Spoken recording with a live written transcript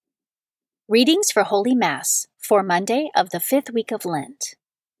Readings for Holy Mass for Monday of the 5th week of Lent.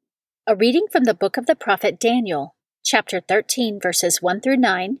 A reading from the book of the prophet Daniel, chapter 13, verses 1 through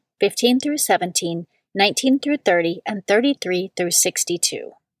 9, 15 through 17, 19 through 30, and 33 through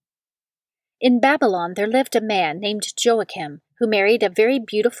 62. In Babylon there lived a man named Joachim, who married a very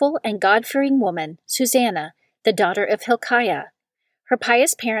beautiful and God-fearing woman, Susanna, the daughter of Hilkiah. Her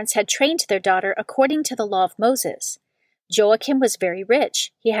pious parents had trained their daughter according to the law of Moses. Joachim was very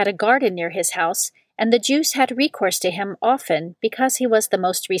rich. He had a garden near his house, and the Jews had recourse to him often because he was the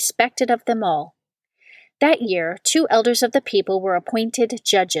most respected of them all. That year, 2 elders of the people were appointed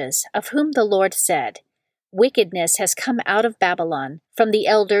judges, of whom the Lord said, "Wickedness has come out of Babylon, from the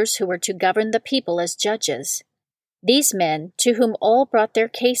elders who were to govern the people as judges." These men, to whom all brought their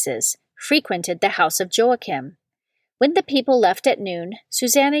cases, frequented the house of Joachim. When the people left at noon,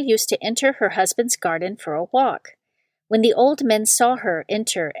 Susanna used to enter her husband's garden for a walk. When the old men saw her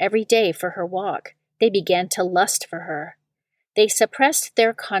enter every day for her walk, they began to lust for her. They suppressed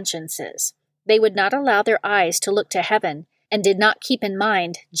their consciences. They would not allow their eyes to look to heaven, and did not keep in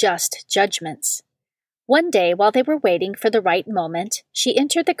mind just judgments. One day, while they were waiting for the right moment, she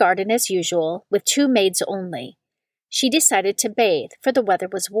entered the garden as usual, with 2 maids only. She decided to bathe, for the weather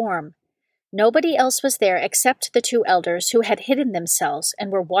was warm. Nobody else was there except the 2 elders who had hidden themselves and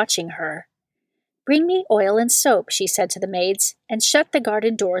were watching her. "Bring me oil and soap," she said to the maids, "and shut the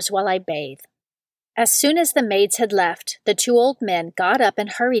garden doors while I bathe." As soon as the maids had left, the 2 old men got up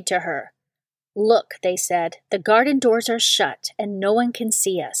and hurried to her. "Look," they said, "the garden doors are shut, and no one can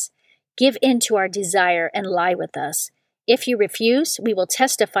see us. Give in to our desire and lie with us. If you refuse, we will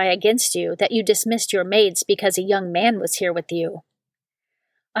testify against you that you dismissed your maids because a young man was here with you."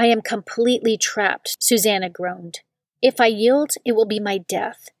 "I am completely trapped," Susanna groaned. "If I yield, it will be my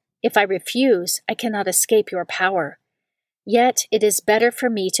death. If I refuse, I cannot escape your power. Yet it is better for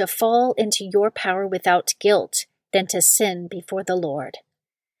me to fall into your power without guilt than to sin before the Lord."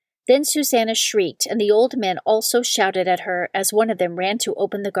 Then Susanna shrieked, and the old men also shouted at her as one of them ran to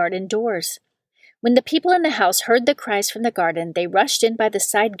open the garden doors. When the people in the house heard the cries from the garden, they rushed in by the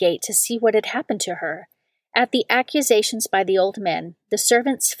side gate to see what had happened to her. At the accusations by the old men, the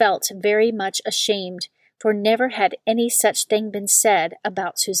servants felt very much ashamed, for never had any such thing been said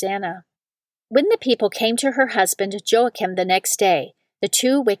about Susanna. When the people came to her husband Joachim the next day, the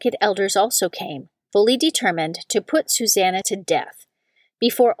 2 wicked elders also came, fully determined to put Susanna to death.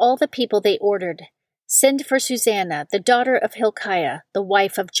 Before all the people they ordered, "Send for Susanna, the daughter of Hilkiah, the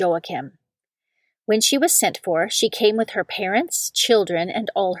wife of Joachim." When she was sent for, she came with her parents, children,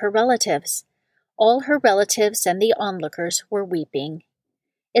 and all her relatives. All her relatives and the onlookers were weeping.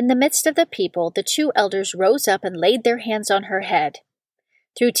 In the midst of the people, the 2 elders rose up and laid their hands on her head.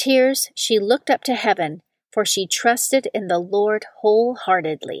 Through tears, she looked up to heaven, for she trusted in the Lord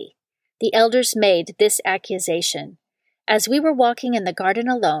wholeheartedly. The elders made this accusation: "As we were walking in the garden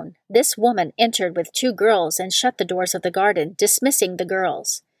alone, this woman entered with 2 girls and shut the doors of the garden, dismissing the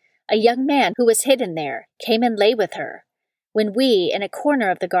girls. A young man who was hidden there came and lay with her. When we, in a corner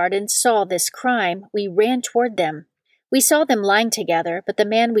of the garden, saw this crime, we ran toward them. We saw them lying together, but the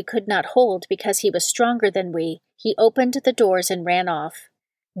man we could not hold because he was stronger than we. He opened the doors and ran off.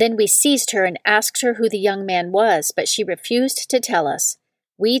 Then we seized her and asked her who the young man was, but she refused to tell us.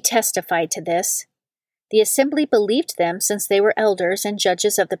 We testified to this. The assembly believed them since they were elders and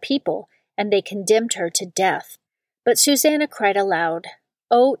judges of the people, and they condemned her to death. But Susanna cried aloud,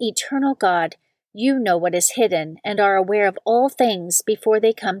 'O eternal God, you know what is hidden and are aware of all things before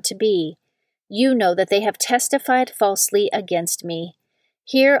they come to be. You know that they have testified falsely against me.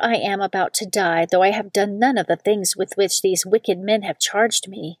 Here I am about to die, though I have done none of the things with which these wicked men have charged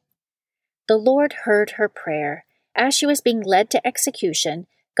me.' The Lord heard her prayer. As she was being led to execution,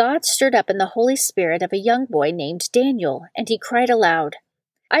 God stirred up in the Holy Spirit of a young boy named Daniel, and he cried aloud,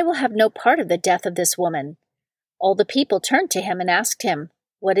 'I will have no part of the death of this woman.' All the people turned to him and asked him,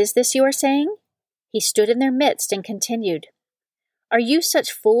 'What is this you are saying?' He stood in their midst and continued, 'Are you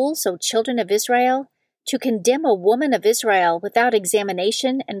such fools, O children of Israel, to condemn a woman of Israel without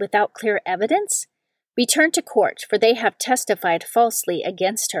examination and without clear evidence? Return to court, for they have testified falsely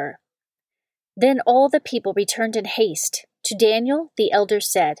against her.' Then all the people returned in haste. To Daniel, the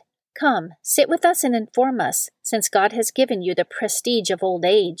elders said, 'Come, sit with us and inform us, since God has given you the prestige of old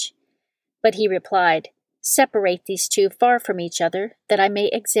age.' But he replied, 'Separate these 2 far from each other, that I may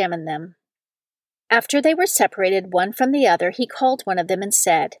examine them.' After they were separated one from the other, he called one of them and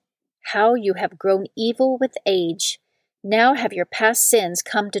said, 'How you have grown evil with age! Now have your past sins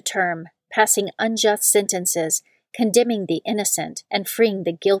come to term, passing unjust sentences, condemning the innocent and freeing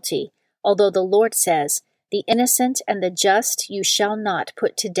the guilty, although the Lord says, 'The innocent and the just you shall not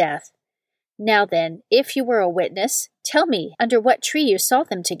put to death.' Now then, if you were a witness, tell me under what tree you saw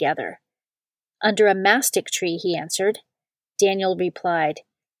them together." "Under a mastic tree," he answered. Daniel replied,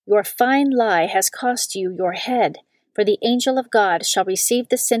 "Your fine lie has cost you your head, for the angel of God shall receive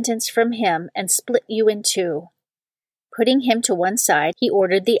the sentence from him and split you in two." Putting him to one side, he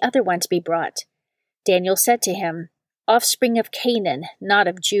ordered the other one to be brought. Daniel said to him, "Offspring of Canaan, not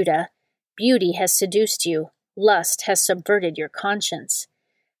of Judah, beauty has seduced you, lust has subverted your conscience.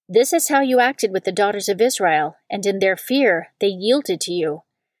 This is how you acted with the daughters of Israel, and in their fear they yielded to you.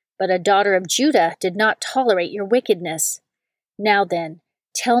 But a daughter of Judah did not tolerate your wickedness. Now then,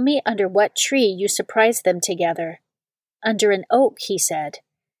 tell me under what tree you surprised them together." "Under an oak," he said.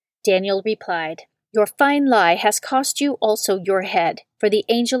 Daniel replied, "Your fine lie has cost you also your head, for the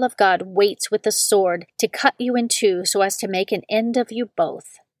angel of God waits with the sword to cut you in two so as to make an end of you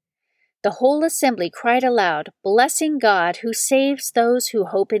both." The whole assembly cried aloud, blessing God who saves those who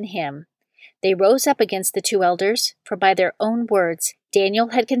hope in him. They rose up against the two elders, for by their own words Daniel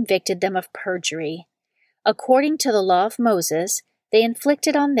had convicted them of perjury. According to the law of Moses, they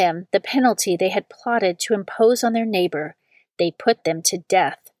inflicted on them the penalty they had plotted to impose on their neighbor. They put them to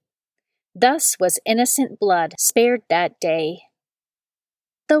death. Thus was innocent blood spared that day.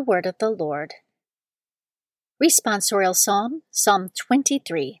 The word of the Lord. Responsorial Psalm, Psalm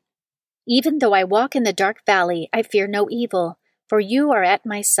 23. Even though I walk in the dark valley, I fear no evil, for you are at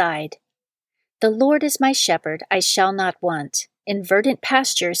my side. The Lord is my shepherd, I shall not want. In verdant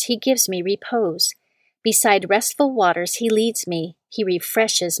pastures he gives me repose. Beside restful waters he leads me, he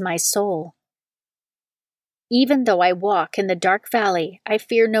refreshes my soul. Even though I walk in the dark valley, I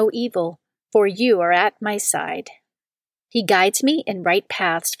fear no evil, for you are at my side. He guides me in right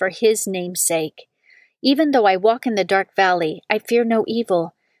paths for his name's sake. Even though I walk in the dark valley, I fear no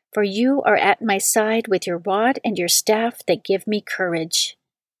evil, for you are at my side with your rod and your staff that give me courage.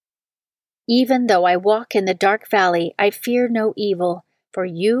 Even though I walk in the dark valley, I fear no evil, for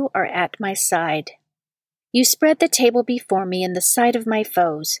you are at my side. You spread the table before me in the sight of my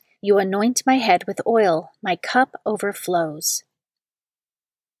foes. You anoint my head with oil, my cup overflows.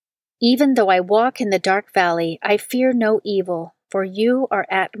 Even though I walk in the dark valley, I fear no evil, for you are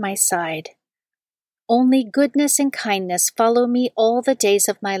at my side. Only goodness and kindness follow me all the days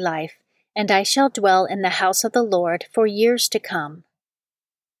of my life, and I shall dwell in the house of the Lord for years to come.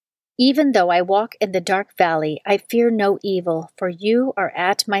 Even though I walk in the dark valley, I fear no evil, for you are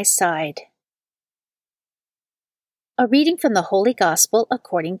at my side. A reading from the Holy Gospel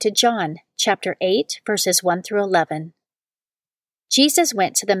according to John, chapter 8, verses 1 through 11. Jesus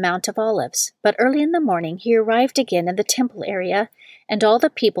went to the Mount of Olives, but early in the morning he arrived again in the temple area, and all the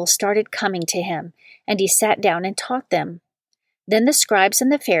people started coming to him, and he sat down and taught them. Then the scribes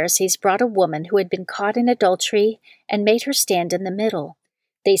and the Pharisees brought a woman who had been caught in adultery and made her stand in the middle.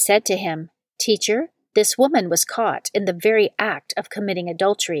 They said to him, "Teacher, this woman was caught in the very act of committing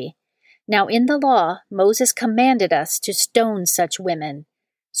adultery. Now in the law, Moses commanded us to stone such women.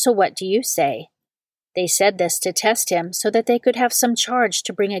 So what do you say?" They said this to test him so that they could have some charge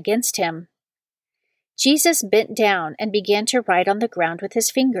to bring against him. Jesus bent down and began to write on the ground with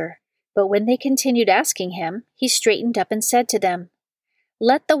his finger. But when they continued asking him, he straightened up and said to them,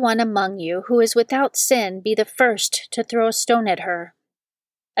 "Let the one among you who is without sin be the first to throw a stone at her."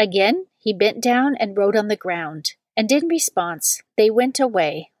 Again, he bent down and wrote on the ground. And in response, they went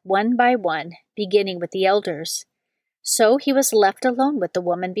away, one by one, beginning with the elders. So he was left alone with the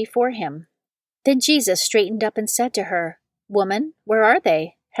woman before him. Then Jesus straightened up and said to her, "Woman, where are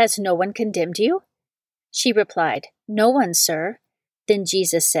they? Has no one condemned you?" She replied, "No one, sir." Then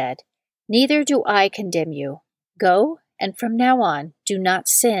Jesus said, "Neither do I condemn you. Go, and from now on, do not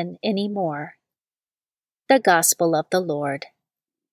sin any more." The Gospel of the Lord.